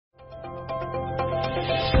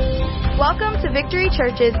Welcome to Victory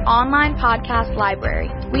Church's online podcast library.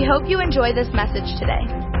 We hope you enjoy this message today.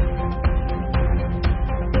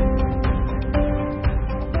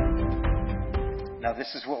 Now,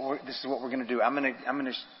 this is what we're going to do. I'm going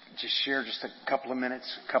to just share just a couple of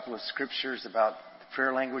minutes, a couple of scriptures about the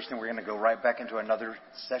prayer language, then we're going to go right back into another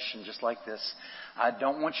session just like this. I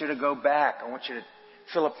don't want you to go back. I want you to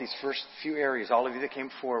fill up these first few areas. All of you that came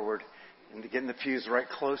forward and to get in the pews right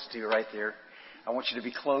close to you right there. I want you to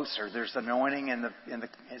be closer. There's anointing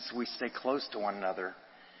as we stay close to one another.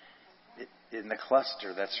 In the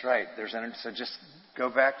cluster, that's right. So just go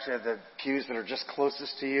back to the pews that are just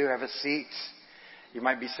closest to you. Have a seat. You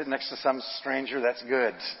might be sitting next to some stranger. That's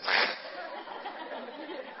good.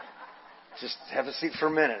 Just have a seat for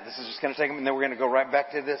a minute. This is just going to take them, and then we're going to go right back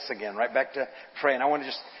to this again, right back to praying. I want to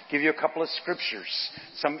just give you a couple of scriptures,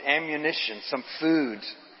 some ammunition, some food.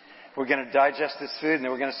 We're going to digest this food, and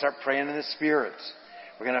then we're going to start praying in the Spirit.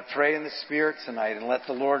 We're going to pray in the Spirit tonight and let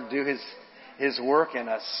the Lord do His work in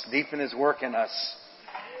us, deepen His work in us.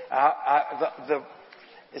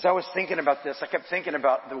 As I was thinking about this, I kept thinking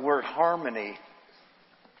about the word harmony.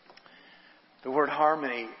 The word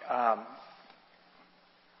harmony.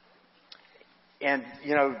 And,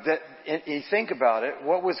 you know, you think about it,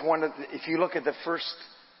 what was if you look at the first,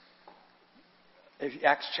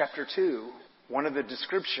 Acts chapter 2, one of the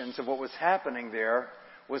descriptions of what was happening there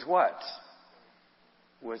was what?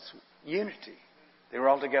 Was unity. They were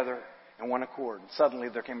all together in one accord. And suddenly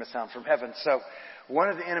there came a sound from heaven. So one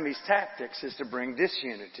of the enemy's tactics is to bring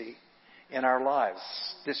disunity in our lives.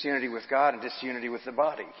 Disunity with God and disunity with the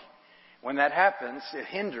body. When that happens, it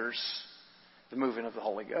hinders the moving of the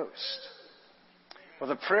Holy Ghost. Well,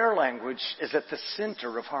 the prayer language is at the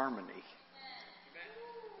center of harmony.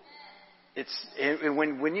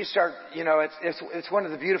 When you start, you know, it's one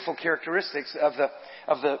of the beautiful characteristics of the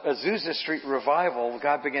Azusa Street revival.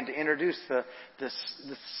 God began to introduce the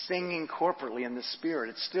singing corporately in the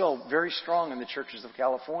Spirit. It's still very strong in the churches of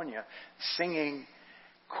California, singing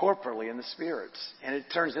corporately in the Spirit, and it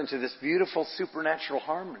turns into this beautiful supernatural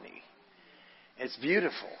harmony. It's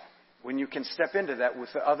beautiful when you can step into that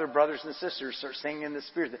with the other brothers and sisters, start singing in the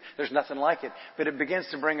Spirit. There's nothing like it. But it begins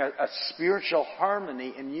to bring a spiritual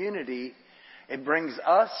harmony and unity. It brings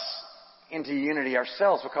us into unity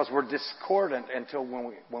ourselves because we're discordant until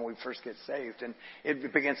when we first get saved. And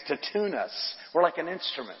it begins to tune us. We're like an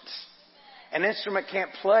instrument. An instrument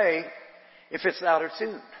can't play if it's out of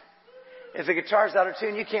tune. If the guitar's out of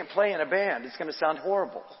tune, you can't play in a band. It's going to sound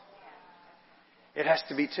horrible. It has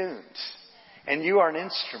to be tuned. And you are an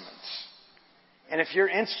instrument. And if your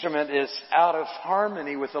instrument is out of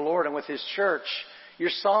harmony with the Lord and with His church,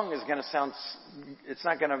 your song is going to sound, it's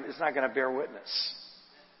not going to bear witness.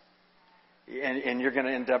 And you're going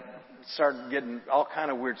to end up start getting all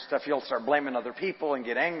kind of weird stuff. You'll start blaming other people and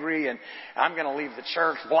get angry and I'm going to leave the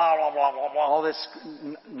church, blah, blah, blah, blah, blah. All this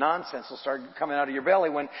nonsense will start coming out of your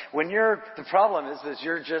belly when the problem is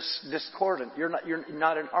you're just discordant. You're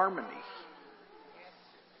not in harmony.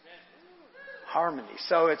 Harmony.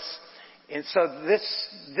 So I'm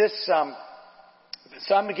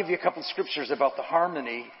going to give you a couple of scriptures about the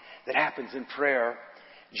harmony that happens in prayer.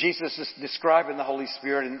 Jesus is describing the Holy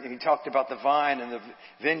Spirit, and He talked about the vine and the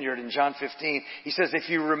vineyard in John 15. He says, if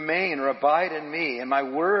you remain or abide in me, and my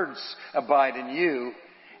words abide in you,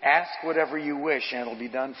 ask whatever you wish, and it'll be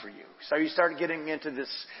done for you. So you start getting into this,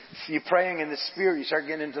 you're praying in the Spirit, you start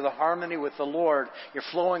getting into the harmony with the Lord, you're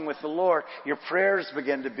flowing with the Lord, your prayers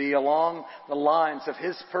begin to be along the lines of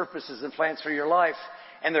His purposes and plans for your life,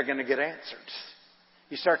 and they're going to get answered.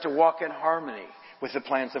 You start to walk in harmony with the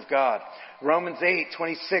plans of God. Romans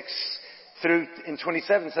 8:26 through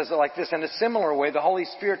 27 says it like this, in a similar way, the Holy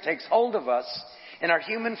Spirit takes hold of us in our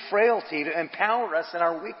human frailty to empower us in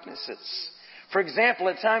our weaknesses. For example,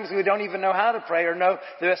 at times we don't even know how to pray or know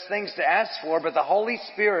the best things to ask for, but the Holy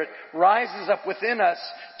Spirit rises up within us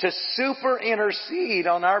to super intercede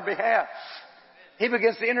on our behalf. He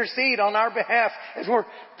begins to intercede on our behalf as we're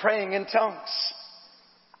praying in tongues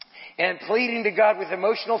and pleading to God with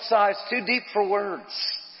emotional sighs too deep for words.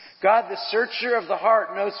 God, the searcher of the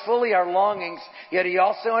heart, knows fully our longings, yet He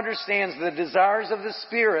also understands the desires of the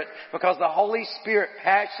Spirit because the Holy Spirit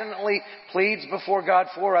passionately pleads before God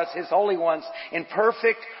for us, His holy ones, in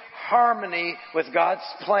perfect harmony with God's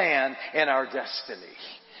plan and our destiny.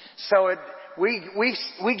 So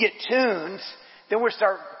we get tuned, then we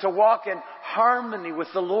start to walk in harmony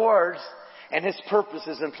with the Lord and His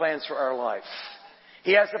purposes and plans for our life.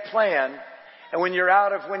 He has a plan. And when you're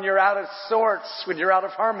out of sorts, when you're out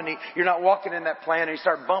of harmony, you're not walking in that plan and you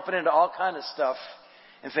start bumping into all kind of stuff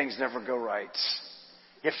and things never go right.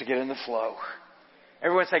 You have to get in the flow.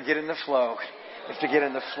 Everyone say, get in the flow. You have to get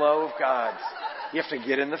in the flow of God. You have to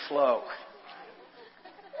get in the flow.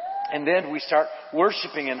 And then we start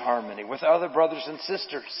worshiping in harmony with other brothers and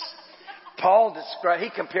sisters. Paul he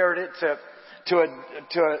compared it to a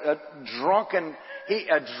drunken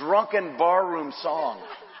barroom song.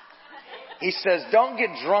 He says, don't get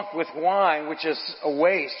drunk with wine, which is a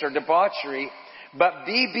waste or debauchery, but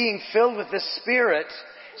being filled with the Spirit,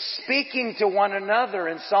 speaking to one another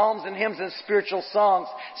in psalms and hymns and spiritual songs,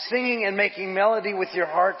 singing and making melody with your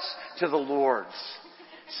hearts to the Lord.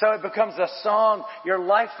 So it becomes a song. Your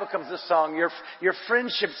life becomes a song. Your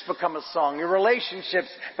friendships become a song. Your relationships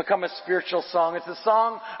become a spiritual song. It's a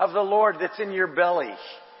song of the Lord that's in your belly.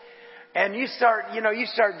 And you start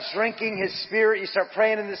drinking His Spirit. You start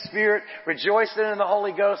praying in the Spirit, rejoicing in the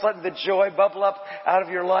Holy Ghost, letting the joy bubble up out of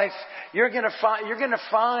your life. You're going to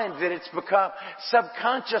find that it's become,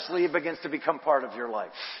 subconsciously it begins to become part of your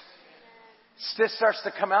life. This starts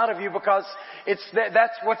to come out of you because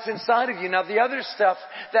that's what's inside of you. Now the other stuff,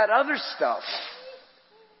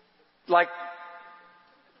 like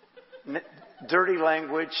dirty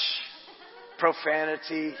language,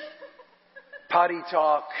 profanity, potty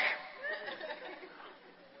talk,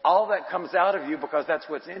 all that comes out of you because that's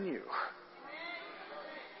what's in you.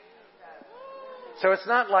 So it's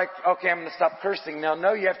not like, okay, I'm going to stop cursing now.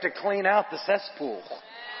 No, you have to clean out the cesspool.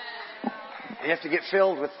 You have to get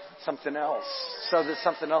filled with something else so that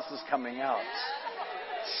something else is coming out.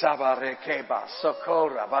 Sabarekeba,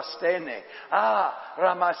 Sokora, Bastene.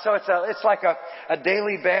 Rama. So it's like a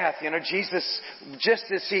daily bath. Jesus,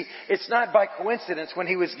 it's not by coincidence when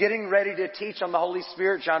He was getting ready to teach on the Holy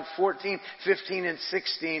Spirit, John 14, 15, and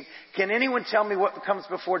 16. Can anyone tell me what comes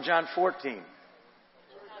before John 14?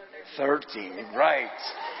 13, right.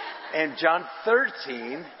 And John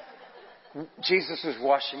 13, Jesus was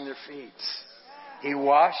washing their feet. He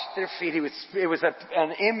washed their feet. It was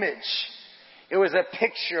an image. It was a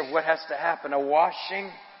picture of what has to happen. A washing,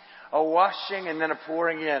 and then a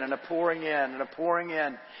pouring in, and a pouring in, and a pouring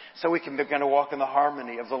in. So we can begin to walk in the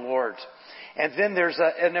harmony of the Lord. And then there's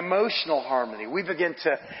an emotional harmony.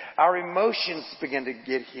 Our emotions begin to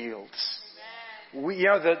get healed.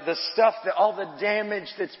 The stuff, all the damage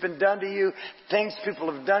that's been done to you, things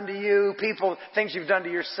people have done to you, things you've done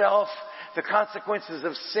to yourself, the consequences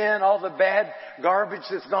of sin, all the bad garbage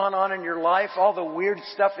that's gone on in your life, all the weird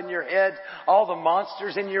stuff in your head, all the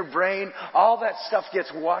monsters in your brain, all that stuff gets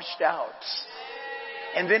washed out.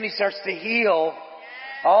 And then He starts to heal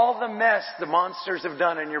all the mess the monsters have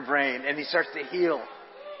done in your brain. And He starts to heal.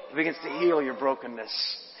 He begins to heal your brokenness.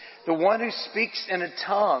 The one who speaks in a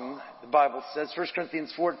tongue, the Bible says, 1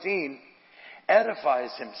 Corinthians 14,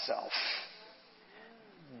 edifies himself.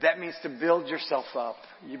 That means to build yourself up.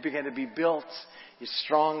 You begin to be built. You're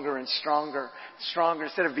stronger and stronger. Stronger.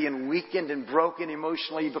 Instead of being weakened and broken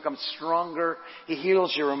emotionally, you become stronger. He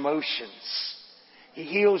heals your emotions. He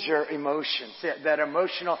heals your emotions. That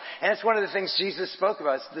emotional. And it's one of the things Jesus spoke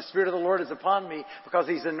about. The Spirit of the Lord is upon me because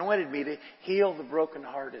He's anointed me to heal the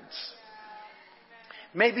brokenhearted.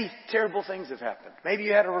 Maybe terrible things have happened. Maybe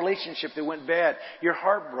you had a relationship that went bad. You're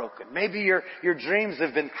heartbroken. Maybe your dreams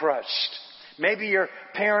have been crushed. Maybe your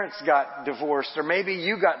parents got divorced, or maybe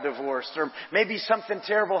you got divorced, or maybe something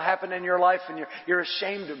terrible happened in your life and you're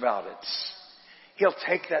ashamed about it. He'll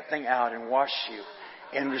take that thing out and wash you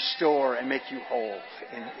and restore and make you whole.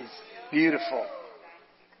 And it's beautiful.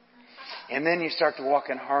 And then you start to walk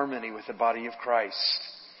in harmony with the body of Christ.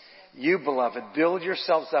 You, beloved, build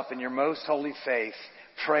yourselves up in your most holy faith,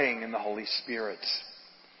 praying in the Holy Spirit.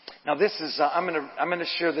 Now this is, I'm going to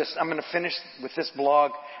share this. I'm going to finish with this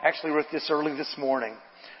blog. I actually wrote this early this morning.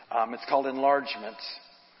 It's called Enlargement.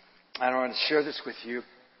 I want to share this with you.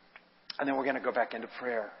 And then we're going to go back into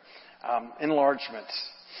prayer. Enlargement.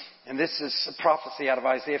 And this is a prophecy out of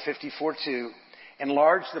Isaiah 54:2.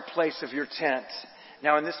 Enlarge the place of your tent.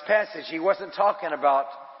 Now in this passage, he wasn't talking about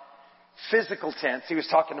physical tents. He was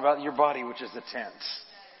talking about your body, which is the tent.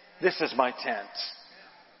 This is my tent.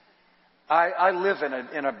 I live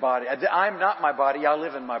in a body. I'm not my body. I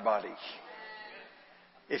live in my body.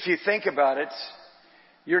 If you think about it,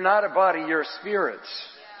 you're not a body. You're a spirit.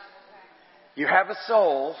 You have a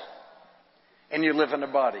soul and you live in a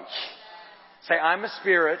body. Say, I'm a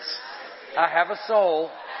spirit. I have a soul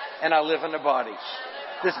and I live in a body.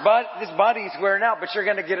 This body is wearing out, but you're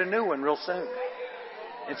going to get a new one real soon.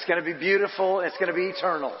 It's going to be beautiful. It's going to be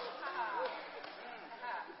eternal.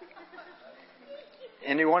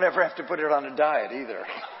 And you won't ever have to put it on a diet either.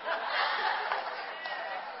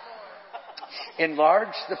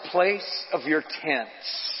 Enlarge the place of your tents.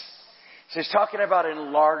 So he's talking about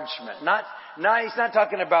enlargement. He's not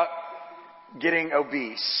talking about getting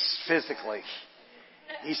obese physically.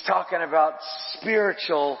 He's talking about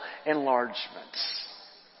spiritual enlargements.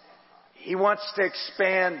 He wants to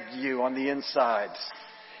expand you on the inside.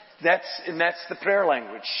 That's the prayer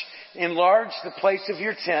language. Enlarge the place of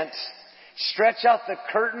your tent. Stretch out the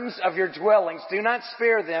curtains of your dwellings. Do not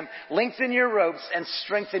spare them. Lengthen your ropes and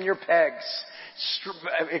strengthen your pegs.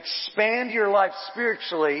 Expand your life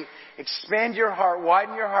spiritually. Expand your heart.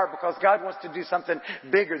 Widen your heart, because God wants to do something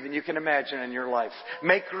bigger than you can imagine in your life.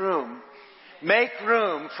 Make room. Make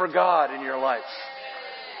room for God in your life.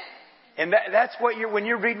 And that's what when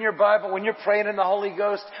you're reading your Bible, when you're praying in the Holy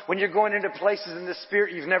Ghost, when you're going into places in the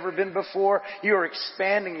Spirit you've never been before, you're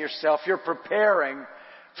expanding yourself. You're preparing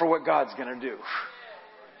for what God's going to do.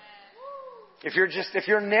 If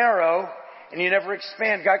you're narrow and you never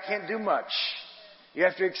expand, God can't do much. You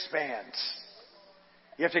have to expand.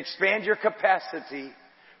 You have to expand your capacity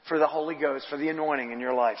for the Holy Ghost, for the anointing in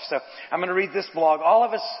your life. So I'm going to read this blog. All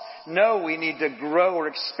of us know we need to grow or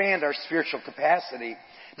expand our spiritual capacity.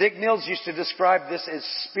 Dick Mills used to describe this as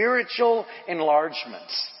spiritual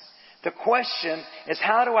enlargements. The question is,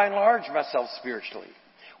 how do I enlarge myself spiritually?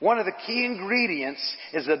 One of the key ingredients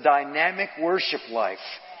is a dynamic worship life.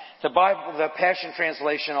 The Bible, the Passion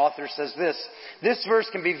Translation author says this: this verse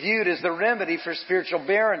can be viewed as the remedy for spiritual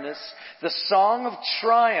barrenness, the song of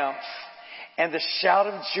triumph, and the shout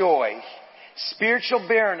of joy. Spiritual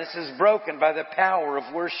barrenness is broken by the power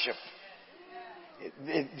of worship.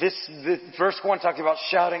 This verse 1 talks about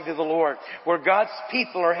shouting to the Lord. Where God's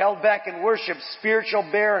people are held back in worship, spiritual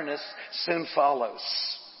barrenness soon follows.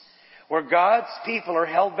 Where God's people are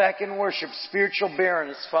held back in worship, spiritual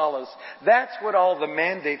barrenness follows. That's what all the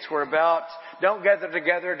mandates were about. Don't gather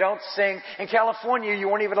together. Don't sing. In California, you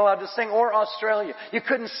weren't even allowed to sing, or Australia. You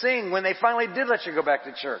couldn't sing when they finally did let you go back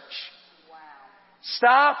to church. Wow.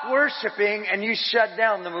 Stop worshiping and you shut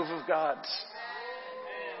down the move of God.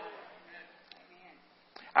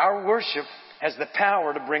 Our worship has the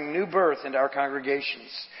power to bring new birth into our congregations.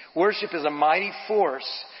 Worship is a mighty force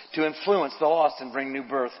to influence the lost and bring new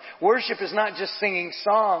birth. Worship is not just singing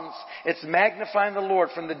songs. It's magnifying the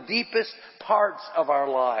Lord from the deepest parts of our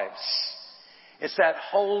lives. It's that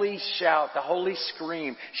holy shout, the holy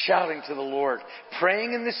scream, shouting to the Lord.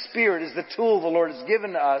 Praying in the Spirit is the tool the Lord has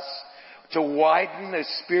given to us to widen those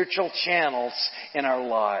spiritual channels in our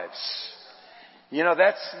lives. You know,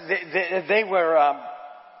 they were...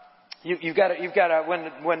 You've got to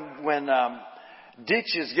when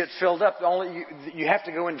ditches get filled up, you have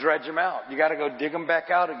to go and dredge them out. You got to go dig them back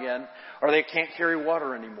out again, or they can't carry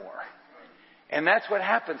water anymore. And that's what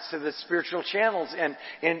happens to the spiritual channels. And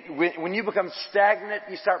when you become stagnant,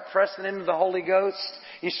 you start pressing into the Holy Ghost.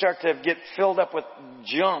 You start to get filled up with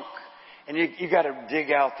junk, and you got to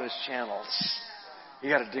dig out those channels. You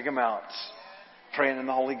got to dig them out, praying in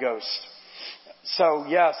the Holy Ghost. So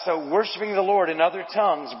worshiping the Lord in other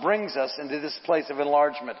tongues brings us into this place of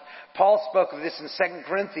enlargement. Paul spoke of this in 2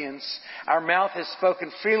 Corinthians. Our mouth has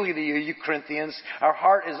spoken freely to you, you Corinthians. Our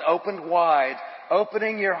heart is opened wide.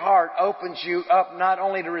 Opening your heart opens you up not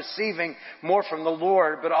only to receiving more from the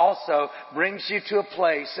Lord, but also brings you to a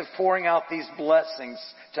place of pouring out these blessings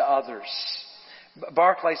to others.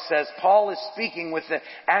 Barclay says, Paul is speaking with the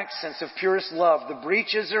accents of purest love. The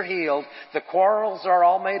breaches are healed, the quarrels are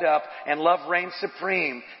all made up, and love reigns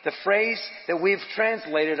supreme. The phrase that we've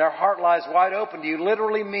translated, our heart lies wide open to you,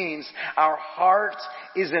 literally means our heart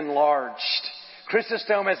is enlarged.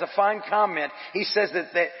 Chrysostom has a fine comment. He says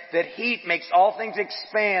that heat makes all things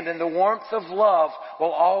expand, and the warmth of love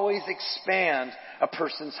will always expand a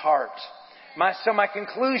person's heart. So my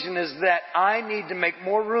conclusion is that I need to make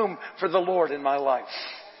more room for the Lord in my life.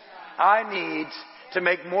 I need to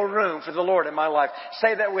make more room for the Lord in my life.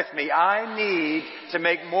 Say that with me. I need to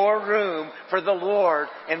make more room for the Lord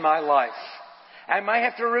in my life. I might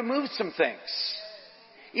have to remove some things.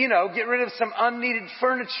 You know, get rid of some unneeded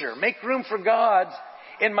furniture. Make room for God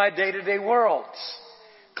in my day-to-day world.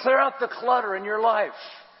 Clear out the clutter in your life.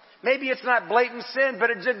 Maybe it's not blatant sin, but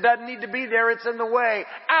it just doesn't need to be there. It's in the way.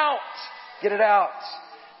 Out! Get it out.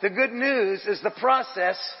 The good news is the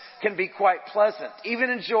process can be quite pleasant, even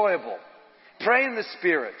enjoyable. Pray in the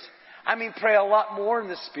Spirit. Pray a lot more in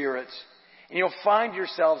the Spirit. And you'll find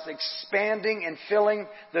yourselves expanding and filling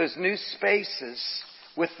those new spaces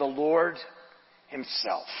with the Lord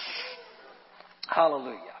Himself.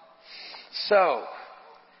 Hallelujah. So,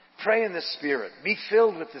 pray in the Spirit. Be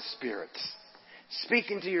filled with the Spirit.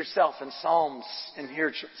 Speaking to yourself in psalms and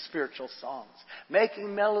spiritual songs.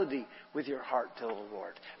 Making melody with your heart to the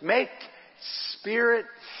Lord. Make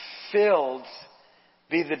Spirit-filled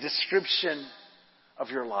be the description of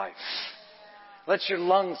your life. Let your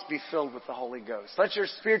lungs be filled with the Holy Ghost. Let your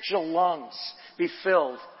spiritual lungs be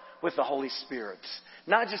filled with the Holy Spirit.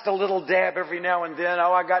 Not just a little dab every now and then.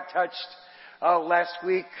 Oh, I got touched. Oh, last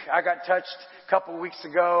week. I got touched a couple weeks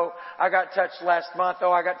ago. I got touched last month.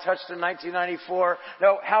 Oh, I got touched in 1994.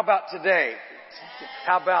 No, how about today?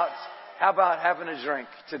 How about having a drink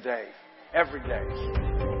today? Every day.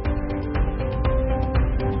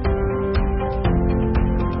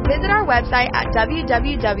 Visit our website at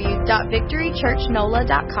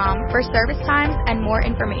www.victorychurchnola.com for service times and more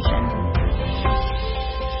information.